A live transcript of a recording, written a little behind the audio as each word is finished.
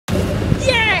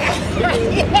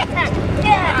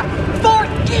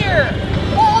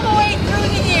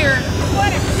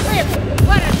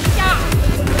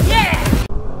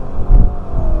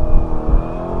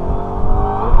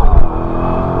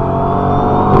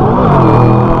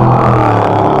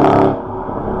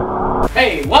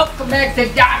back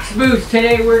to Doc's booth.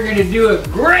 Today we're going to do a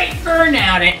great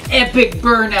burnout, an epic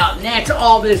burnout, and that's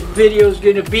all this video is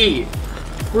going to be.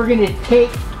 We're going to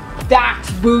take Doc's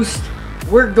boost,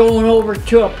 we're going over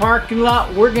to a parking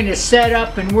lot, we're going to set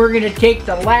up and we're going to take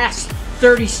the last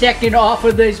 30-second off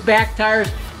of these back tires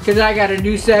because I got a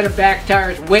new set of back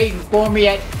tires waiting for me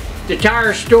at the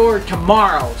tire store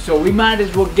tomorrow. So we might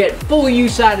as well get full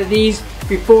use out of these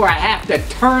before I have to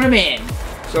turn them in.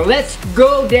 So let's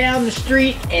go down the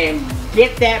street and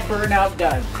get that burnout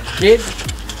done. Kids,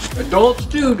 adults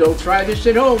too, don't try this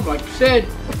at home. Like I said,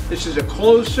 this is a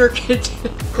closed circuit.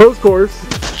 Closed course.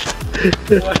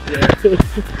 Whatever.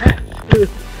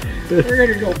 We're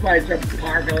gonna go find some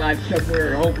parking lot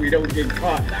somewhere and hope we don't get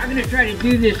caught. I'm gonna try to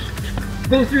do this,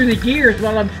 go through the gears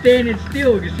while I'm standing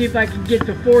still to see if I can get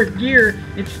to 4th gear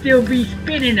and still be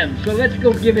spinning them. So let's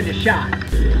go give it a shot.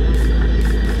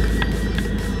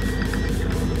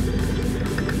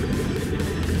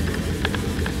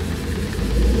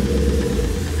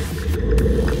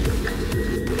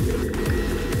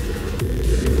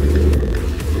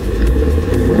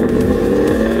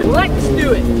 Let's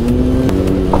do it.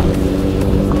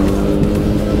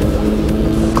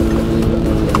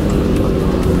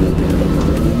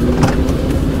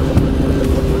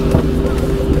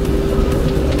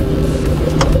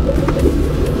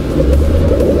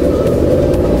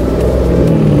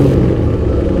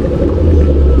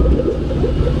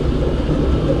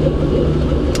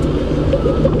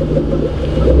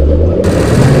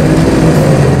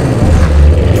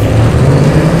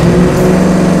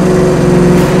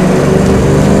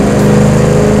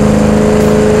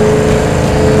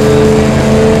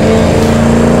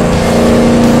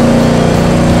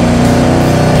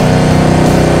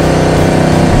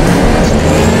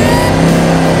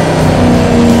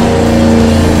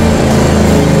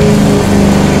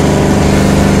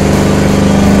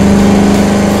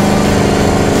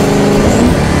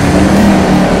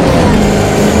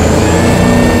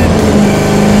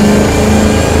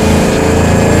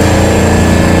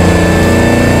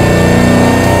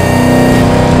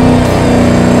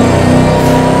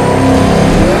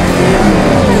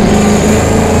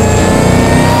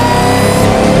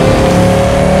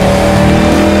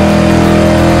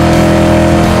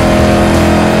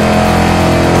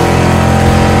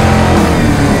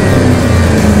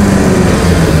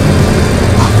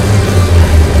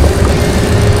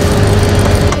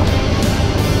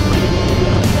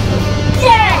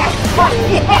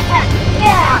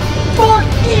 Yeah! 4th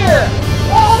gear!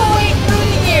 All the way through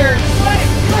the gears! Let it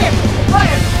flip! Let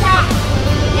it stop!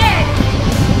 Yeah!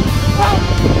 Whoa!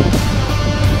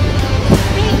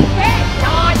 Speed back,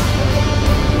 Todd!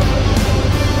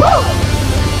 Woo!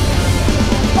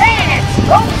 Man, it's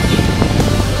coach!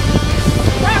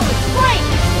 That was great!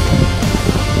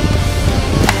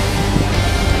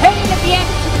 Hey, if you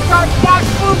haven't subscribed to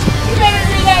Doc's Boost, you better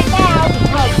do that now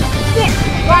because this is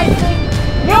right thing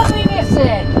you'll be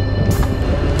missing.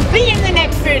 See you in the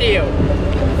next video.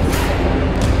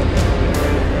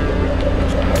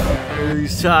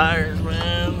 These tires,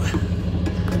 man.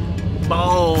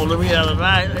 Ball to me out of the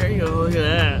right. There you go. Look at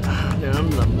that. Down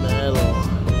the metal.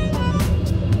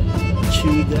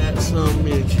 Chewed that son of a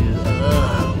bitch.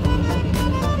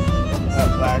 That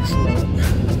black slope.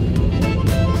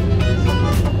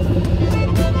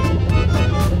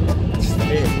 It's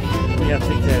thick. Yeah, I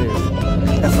think that is.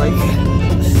 That's like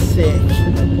thick.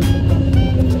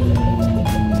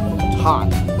 It's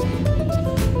hot.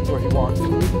 Where he walked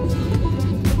through.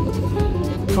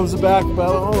 Comes back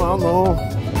about, oh, I don't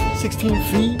know, 16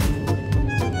 feet.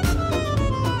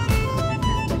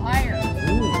 Higher.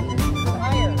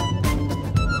 Higher.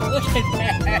 Look at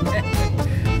that.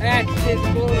 That's just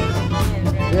blowing.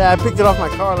 Yeah, I picked it off my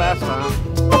car last time.